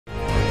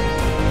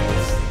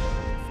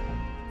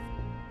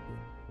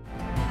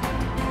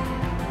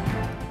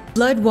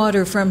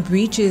Floodwater from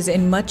breaches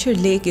in Machar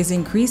Lake is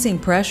increasing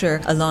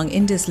pressure along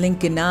Indus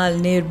Link Canal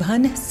near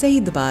Bhan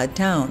Saidabad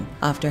town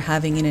after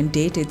having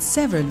inundated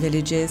several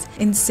villages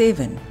in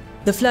Sevan.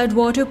 The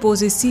floodwater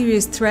poses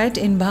serious threat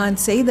in Bhan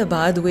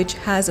Saidabad, which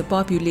has a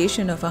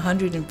population of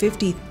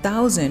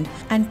 150,000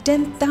 and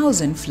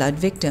 10,000 flood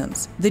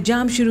victims. The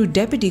Jamshuru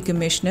Deputy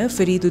Commissioner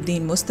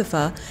Fariduddin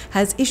Mustafa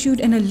has issued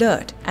an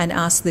alert and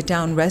asked the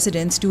town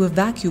residents to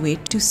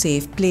evacuate to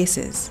safe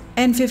places.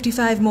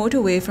 N55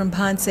 motorway from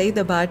Bhan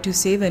Saidabad to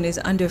Sevan is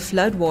under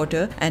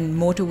floodwater, and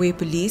motorway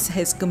police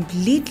has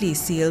completely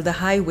sealed the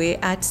highway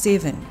at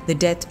Sevan. The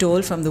death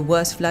toll from the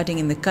worst flooding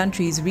in the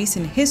country's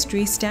recent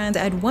history stands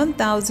at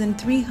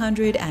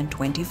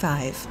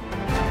 1,325.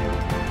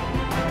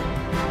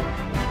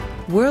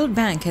 World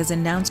Bank has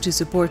announced to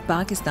support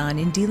Pakistan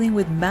in dealing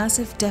with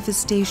massive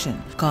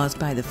devastation caused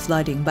by the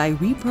flooding by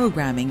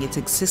reprogramming its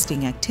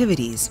existing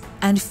activities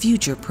and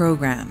future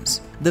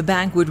programs. The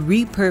bank would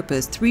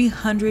repurpose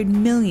 $300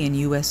 million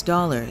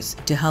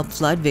to help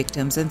flood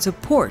victims and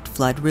support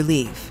flood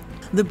relief.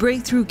 The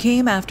breakthrough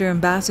came after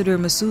Ambassador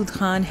Masood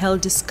Khan held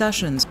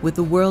discussions with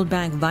the World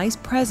Bank Vice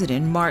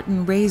President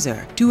Martin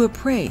Razor to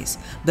appraise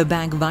the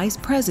bank Vice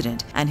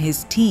President and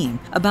his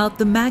team about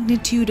the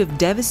magnitude of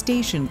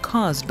devastation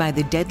caused by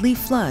the deadly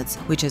floods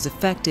which has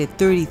affected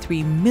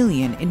 33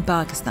 million in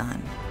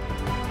Pakistan.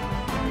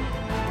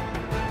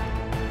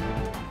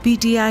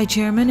 PTI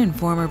chairman and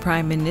former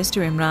Prime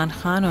Minister Imran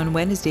Khan on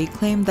Wednesday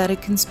claimed that a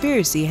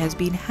conspiracy has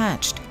been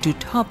hatched to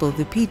topple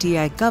the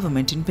PTI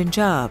government in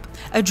Punjab.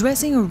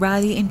 Addressing a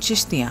rally in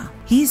Chishtiya,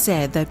 he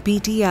said that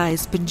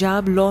PTI's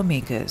Punjab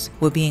lawmakers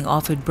were being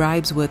offered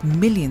bribes worth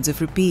millions of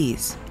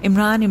rupees.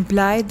 Imran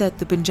implied that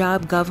the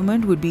Punjab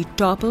government would be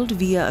toppled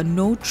via a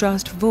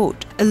no-trust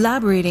vote.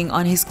 Elaborating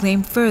on his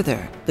claim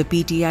further, the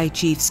PTI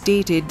chief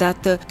stated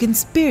that the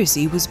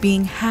conspiracy was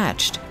being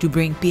hatched to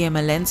bring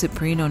PMLN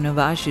Supremo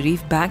Nawaz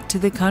Sharif back to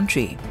the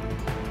country.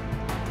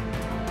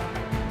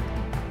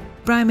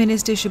 Prime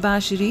Minister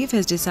Shehbaz Sharif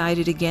has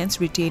decided against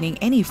retaining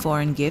any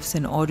foreign gifts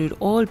and ordered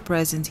all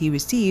presents he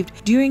received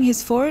during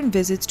his foreign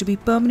visits to be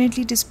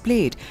permanently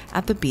displayed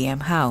at the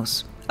PM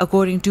House.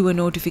 According to a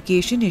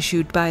notification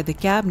issued by the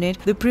cabinet,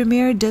 the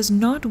Premier does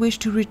not wish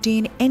to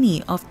retain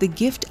any of the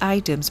gift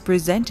items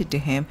presented to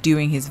him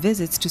during his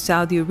visits to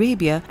Saudi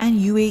Arabia and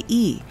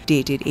UAE,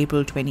 dated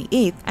April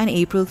 28th and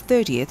April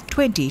 30th,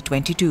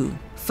 2022.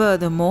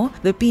 Furthermore,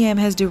 the PM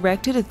has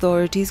directed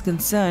authorities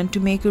concerned to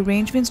make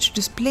arrangements to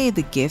display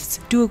the gifts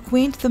to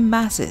acquaint the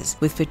masses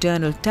with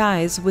fraternal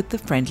ties with the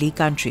friendly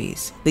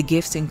countries. The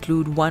gifts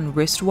include one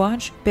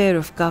wristwatch, pair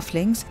of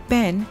cufflinks,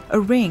 pen, a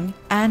ring,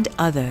 and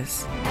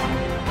others.